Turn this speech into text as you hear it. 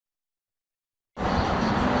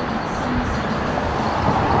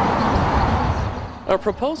A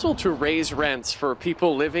proposal to raise rents for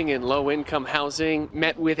people living in low-income housing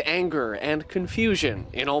met with anger and confusion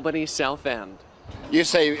in Albany's South End. You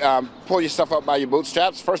say pull yourself up by your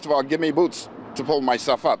bootstraps. First of all, give me boots to pull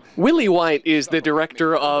myself up. Willie White is the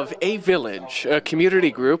director of A Village, a community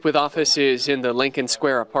group with offices in the Lincoln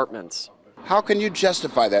Square apartments. How can you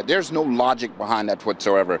justify that? There's no logic behind that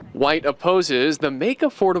whatsoever. White opposes the Make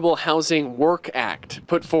Affordable Housing Work Act,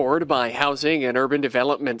 put forward by Housing and Urban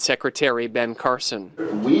Development Secretary Ben Carson.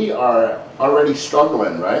 We are already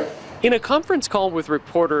struggling, right? In a conference call with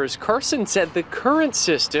reporters, Carson said the current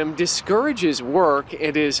system discourages work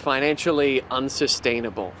and is financially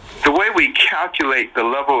unsustainable. The way we calculate the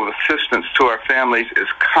level of assistance to our families is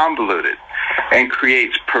convoluted and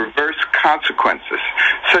creates perverse consequences,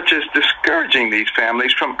 such as discouraging these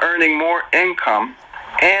families from earning more income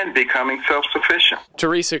and becoming self-sufficient.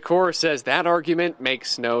 Teresa Kaur says that argument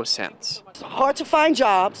makes no sense. It's hard to find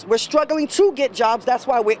jobs. We're struggling to get jobs. That's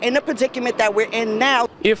why we're in the predicament that we're in now.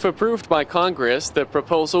 If approved by Congress, the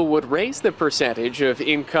proposal would raise the percentage of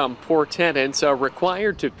income poor tenants are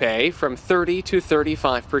required to pay from 30 to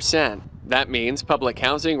 35%. That means public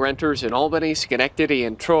housing renters in Albany, Schenectady,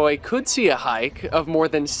 and Troy could see a hike of more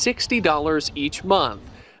than $60 each month,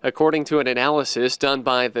 according to an analysis done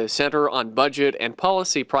by the Center on Budget and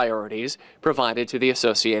Policy Priorities provided to the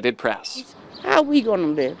Associated Press. How are we going to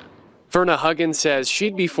live? Verna Huggins says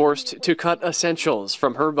she'd be forced to cut essentials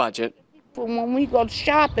from her budget. When we go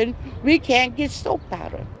shopping, we can't get soap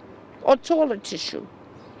powder or toilet tissue.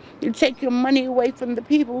 You take your money away from the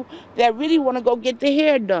people that really want to go get their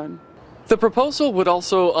hair done. The proposal would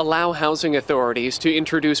also allow housing authorities to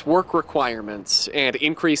introduce work requirements and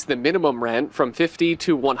increase the minimum rent from $50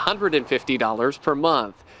 to $150 per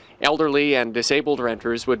month. Elderly and disabled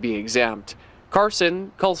renters would be exempt.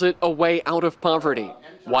 Carson calls it a way out of poverty.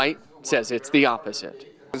 White says it's the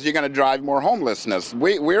opposite. You're going to drive more homelessness.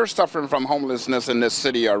 We're suffering from homelessness in this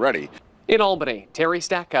city already. In Albany, Terry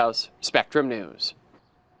Stackhouse, Spectrum News.